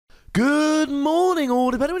Good morning,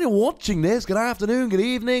 or depending when you're watching this, good afternoon, good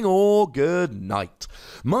evening, or good night.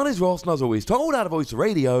 My name's Ross, and as always told, out of Voice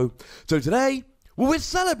Radio. So today, we're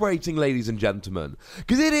celebrating, ladies and gentlemen,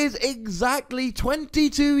 because it is exactly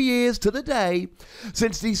 22 years to the day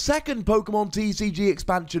since the second Pokemon TCG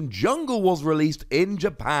expansion Jungle was released in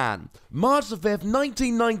Japan. March the 5th,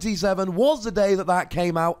 1997 was the day that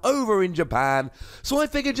came out over in Japan. So I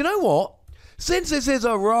figured, you know what? Since this is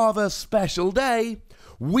a rather special day,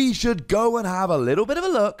 we should go and have a little bit of a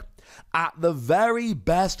look at the very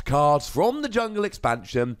best cards from the Jungle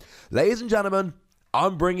expansion. Ladies and gentlemen,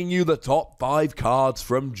 I'm bringing you the top 5 cards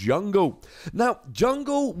from Jungle. Now,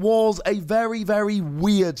 Jungle was a very, very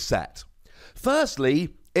weird set. Firstly,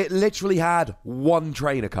 it literally had one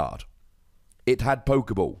trainer card. It had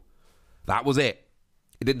Pokeball. That was it.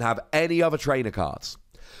 It didn't have any other trainer cards.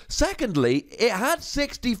 Secondly, it had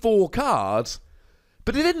 64 cards,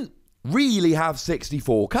 but it didn't really have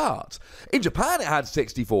 64 cards. In Japan, it had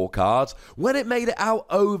 64 cards. When it made it out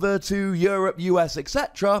over to Europe, US,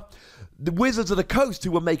 etc., the Wizards of the Coast, who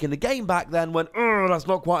were making the game back then, went, that's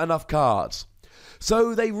not quite enough cards.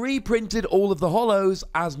 So they reprinted all of the holos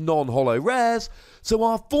as non-holo rares, so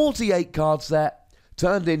our 48 card set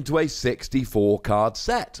turned into a 64 card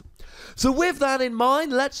set. So with that in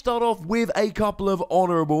mind, let's start off with a couple of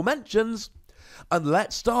honourable mentions. And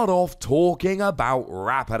let's start off talking about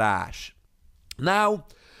Rapidash. Now,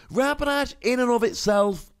 Rapidash in and of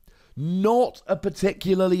itself, not a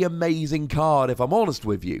particularly amazing card if I'm honest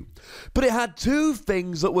with you. But it had two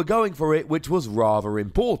things that were going for it which was rather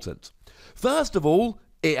important. First of all,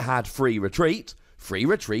 it had free retreat. Free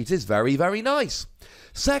retreat is very, very nice.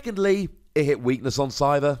 Secondly, it hit weakness on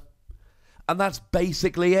Cypher. And that's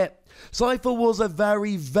basically it. Cypher was a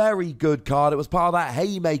very, very good card. It was part of that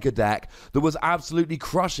Haymaker deck that was absolutely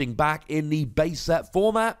crushing back in the base set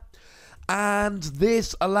format. And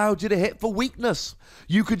this allowed you to hit for weakness.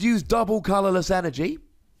 You could use double colorless energy,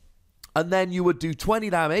 and then you would do 20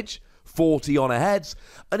 damage, 40 on a heads.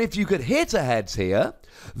 And if you could hit a heads here,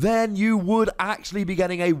 then you would actually be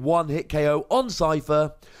getting a one-hit KO on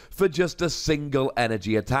Cypher for just a single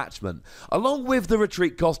energy attachment. Along with the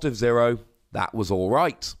retreat cost of 0, that was all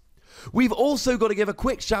right. We've also got to give a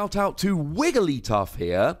quick shout out to Wigglytuff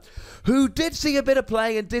here, who did see a bit of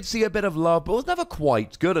play and did see a bit of love, but was never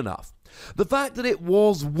quite good enough. The fact that it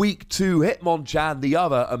was weak to Hitmonchan, the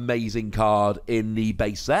other amazing card in the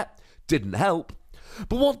base set, didn't help.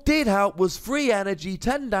 But what did help was free energy,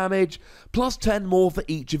 10 damage, plus 10 more for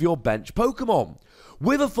each of your bench Pokemon.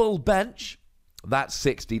 With a full bench, that's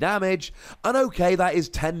 60 damage, and okay, that is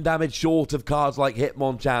 10 damage short of cards like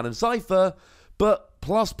Hitmonchan and Cypher, but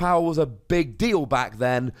plus power was a big deal back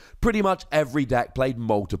then. Pretty much every deck played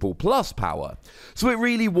multiple plus power. So it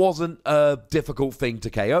really wasn't a difficult thing to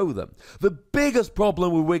KO them. The biggest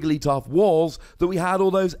problem with Wigglytuff was that we had all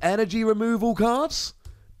those energy removal cards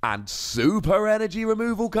and super energy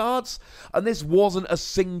removal cards. And this wasn't a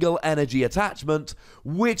single energy attachment,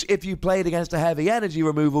 which if you played against a heavy energy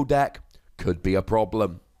removal deck could be a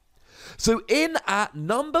problem. So in at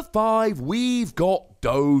number 5, we've got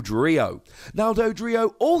Dodrio. Now,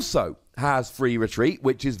 Dodrio also has free retreat,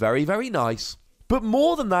 which is very, very nice. But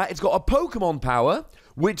more than that, it's got a Pokemon power,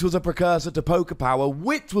 which was a precursor to Poké Power,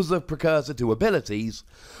 which was a precursor to abilities,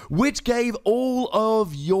 which gave all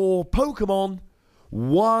of your Pokemon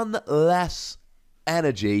one less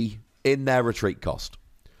energy in their retreat cost,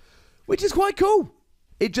 which is quite cool.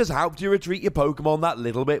 It just helped you retreat your Pokemon that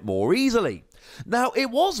little bit more easily. Now,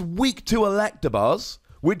 it was weak to Electabuzz,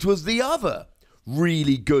 which was the other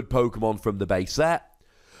really good Pokemon from the base set,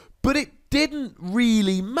 but it didn't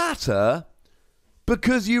really matter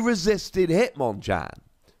because you resisted Hitmonchan.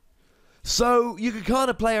 So you could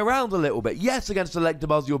kind of play around a little bit. Yes, against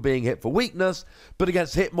Electabuzz you're being hit for weakness, but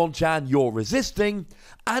against Hitmonchan you're resisting,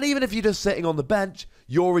 and even if you're just sitting on the bench,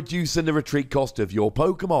 you're reducing the retreat cost of your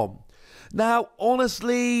Pokemon. Now,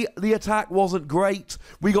 honestly, the attack wasn't great.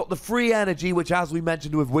 We got the free energy, which as we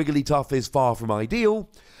mentioned with Wigglytuff is far from ideal.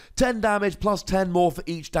 10 damage plus 10 more for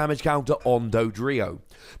each damage counter on Dodrio.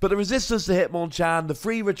 But the resistance to Hitmonchan, the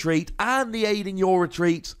free retreat, and the aiding your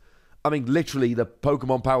retreat, I mean literally the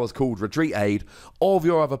Pokemon powers called retreat aid, of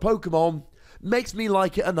your other Pokemon, makes me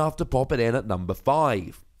like it enough to pop it in at number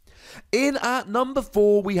 5. In at number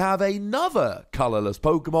 4, we have another colourless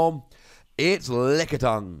Pokemon. It's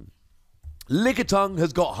Lickitung. Lickitung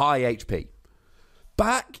has got high HP.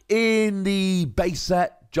 Back in the base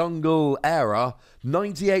set Jungle era,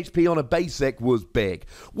 90 HP on a basic was big.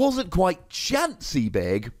 Wasn't quite chancy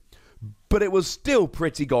big, but it was still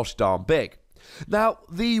pretty gosh darn big. Now,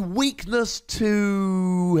 the weakness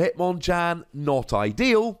to Hitmonchan, not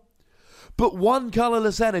ideal, But 1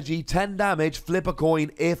 colourless energy, 10 damage, flip a coin,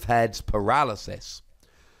 if heads, paralysis.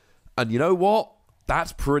 And you know what?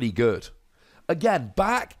 That's pretty good. Again,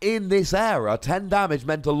 back in this era, 10 damage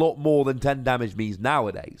meant a lot more than 10 damage means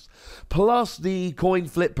nowadays. Plus, the coin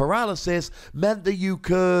flip paralysis meant that you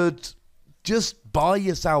could just buy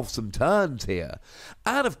yourself some turns here.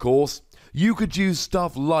 And of course, you could use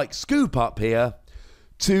stuff like Scoop Up here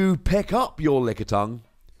to pick up your Lickitung.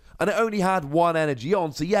 And it only had 1 energy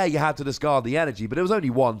on, so yeah, you had to discard the energy, but it was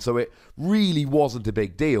only 1, so it really wasn't a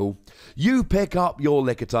big deal. You pick up your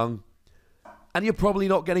Lickitung, and you're probably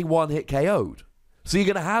not getting 1 hit KO'd. So you're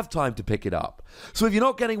going to have time to pick it up. So if you're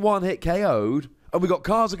not getting 1 hit KO'd, and we've got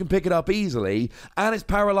cards that can pick it up easily, and it's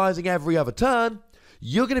paralysing every other turn,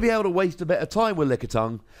 you're going to be able to waste a bit of time with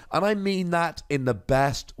Lickitung, and I mean that in the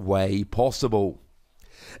best way possible.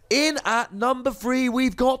 In at number 3,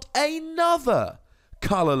 we've got another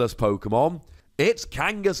colourless Pokemon. It's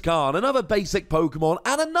Kangaskhan, another basic Pokemon,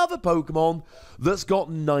 and another Pokemon that's got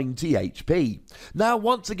 90 HP. Now,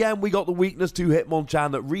 once again, we got the weakness to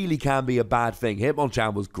Hitmonchan that really can be a bad thing.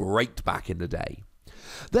 Hitmonchan was great back in the day.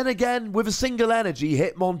 Then again, with a single energy,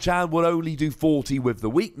 Hitmonchan would only do 40 with the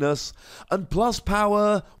weakness, and plus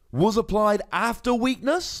power was applied after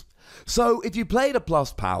weakness. So if you played a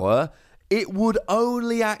plus power, it would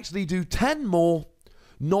only actually do 10 more,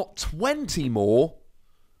 not 20 more,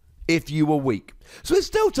 if you were weak. So it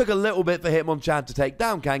still took a little bit for Hitmonchan to take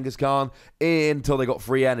down Kangaskhan until they got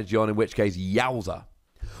free energy on, in which case, yowza.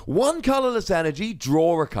 1 colourless energy,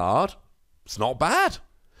 draw a card. It's not bad.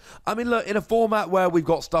 I mean, look, in a format where we've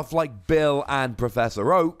got stuff like Bill and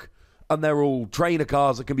Professor Oak, and they're all trainer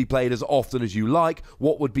cards that can be played as often as you like,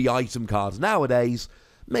 what would be item cards nowadays,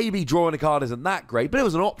 maybe drawing a card isn't that great, but it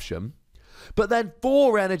was an option. But then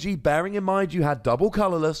 4 energy, bearing in mind you had double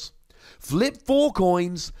colourless, flip 4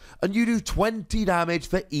 coins, and you do 20 damage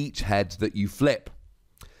for each head that you flip.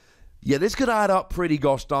 Yeah, this could add up pretty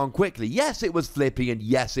gosh darn quickly. Yes, it was flippy, and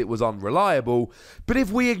yes, it was unreliable, but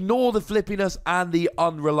if we ignore the flippiness and the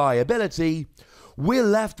unreliability, we're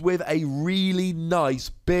left with a really nice,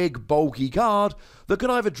 big, bulky card that can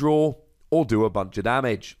either draw or do a bunch of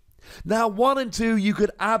damage. Now, 1 and 2, you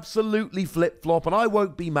could absolutely flip-flop, and I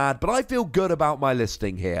won't be mad, but I feel good about my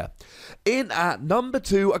listing here. In at number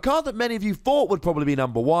 2, a card that many of you thought would probably be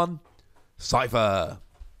number 1, Cypher.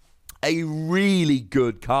 A really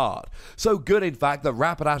good card. So good, in fact, that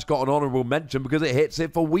Rapidash got an honourable mention because it hits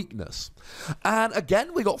it for weakness. And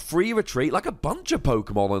again, we got free retreat, like a bunch of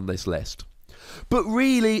Pokemon on this list. But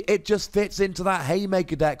really, it just fits into that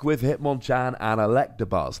Haymaker deck with Hitmonchan and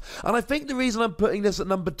Electabuzz. And I think the reason I'm putting this at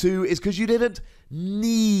number 2 is because you didn't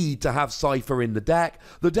need to have Cypher in the deck.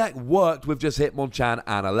 The deck worked with just Hitmonchan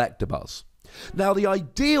and Electabuzz. Now, the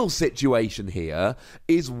ideal situation here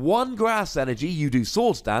is 1 grass energy, you do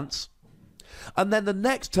Swords Dance, and then the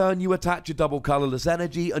next turn you attach your double colourless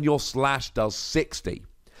energy and your slash does 60.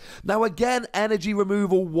 Now again, energy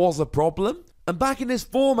removal was a problem, and back in this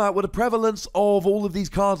format with the prevalence of all of these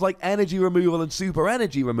cards like energy removal and super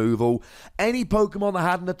energy removal, any Pokemon that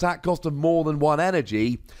had an attack cost of more than 1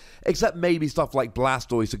 energy, except maybe stuff like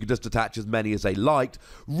Blastoise who could just attach as many as they liked,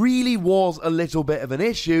 really was a little bit of an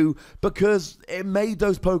issue because it made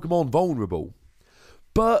those Pokemon vulnerable.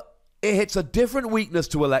 But it hits a different weakness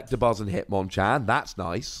to Electabuzz and Hitmonchan, that's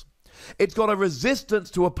nice. It's got a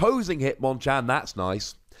resistance to opposing Hitmonchan, that's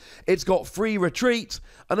nice. It's got free retreat,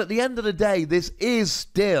 and at the end of the day, this is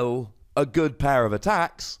still a good pair of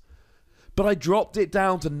attacks. But I dropped it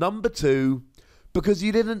down to number 2 because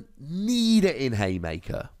you didn't need it in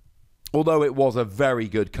Haymaker. Although it was a very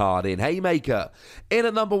good card in Haymaker. In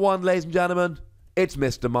at number 1, ladies and gentlemen, it's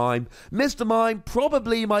Mr. Mime. Mr. Mime,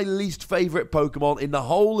 probably my least favourite Pokemon in the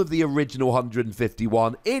whole of the original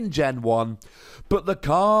 151 in Gen 1, but the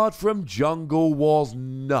card from Jungle was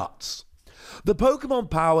nuts. The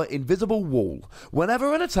Pokemon power Invisible Wall.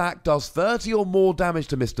 Whenever an attack does 30 or more damage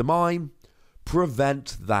to Mr. Mime,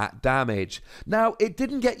 prevent that damage. Now, it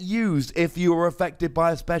didn't get used if you were affected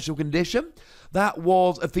by a special condition. That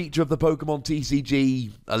was a feature of the Pokemon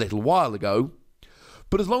TCG a little while ago.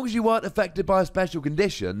 But as long as you weren't affected by a special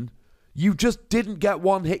condition, you just didn't get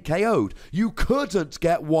 1 hit KO'd. You couldn't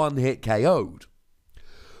get 1 hit KO'd.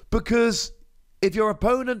 Because if your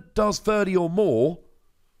opponent does 30 or more,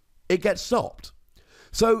 it gets stopped.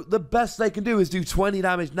 So the best they can do is do 20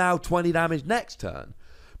 damage now, 20 damage next turn.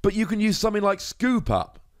 But you can use something like Scoop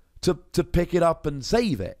Up to pick it up and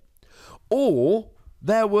save it. Or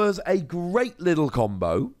there was a great little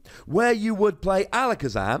combo where you would play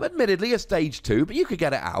Alakazam, admittedly a stage 2, but you could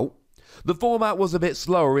get it out. The format was a bit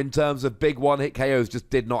slower in terms of big 1-hit KOs just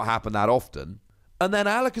did not happen that often. And then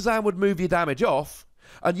Alakazam would move your damage off,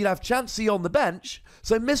 and you'd have Chansey on the bench,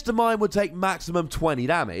 so Mr. Mime would take maximum 20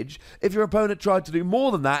 damage. If your opponent tried to do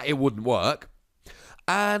more than that, it wouldn't work.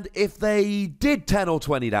 And if they did 10 or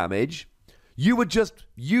 20 damage, you would just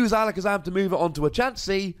use Alakazam to move it onto a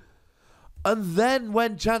Chansey, and then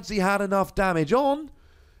when Chansey had enough damage on,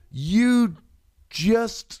 you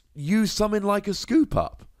just use something like a Scoop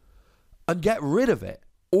Up and get rid of it.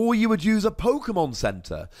 Or you would use a Pokemon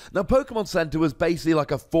Center. Now, Pokemon Center was basically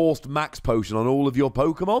like a forced max potion on all of your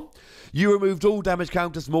Pokemon. You removed all damage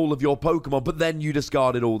counters from all of your Pokemon, but then you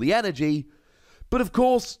discarded all the energy. But of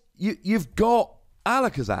course, you've got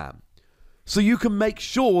Alakazam. So you can make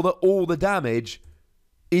sure that all the damage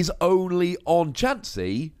is only on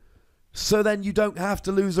Chansey, so then you don't have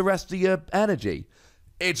to lose the rest of your energy.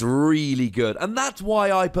 It's really good, and that's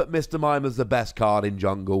why I put Mr. Mime as the best card in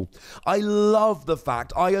Jungle. I love the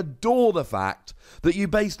fact, I adore the fact that you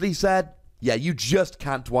basically said, yeah, you just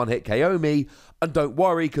can't one-hit KO me, and don't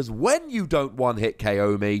worry, because when you don't one-hit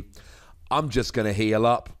KO me, I'm just going to heal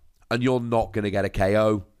up, and you're not going to get a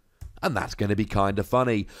KO. And that's going to be kind of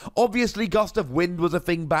funny. Obviously, Gust of Wind was a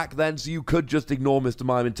thing back then, so you could just ignore Mr.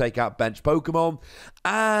 Mime and take out bench Pokemon.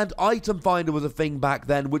 And Item Finder was a thing back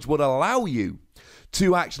then, which would allow you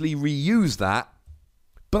to actually reuse that.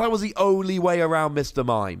 But that was the only way around Mr.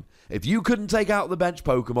 Mime. If you couldn't take out the bench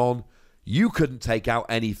Pokemon, you couldn't take out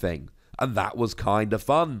anything. And that was kind of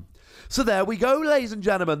fun. So there we go, ladies and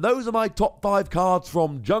gentlemen. Those are my top 5 cards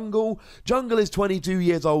from Jungle. Jungle is 22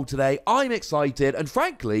 years old today. I'm excited, and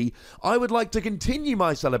frankly, I would like to continue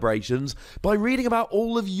my celebrations by reading about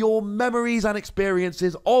all of your memories and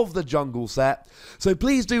experiences of the Jungle set. So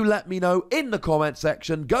please do let me know in the comment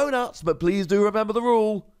section. Go nuts, but please do remember the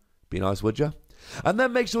rule. Be nice, would you? And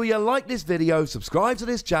then make sure you like this video, subscribe to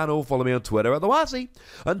this channel, follow me on Twitter at The Wazzy,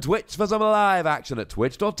 and Twitch for some live action at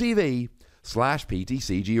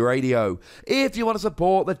twitch.tv/PTCGRadio. If you want to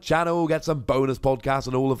support the channel, get some bonus podcasts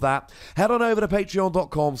and all of that, head on over to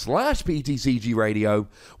patreon.com/PTCGRadio,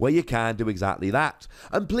 where you can do exactly that.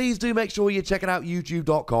 And please do make sure you're checking out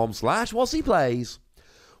youtube.com/WazzyPlays,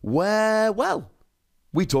 where, well,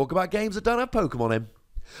 we talk about games that don't have Pokemon in.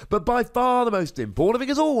 But by far the most important thing,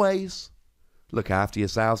 as always, look after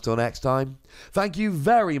yourselves till next time. Thank you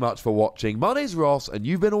very much for watching. My name's Ross, and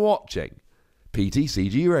you've been watching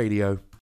PTCG Radio.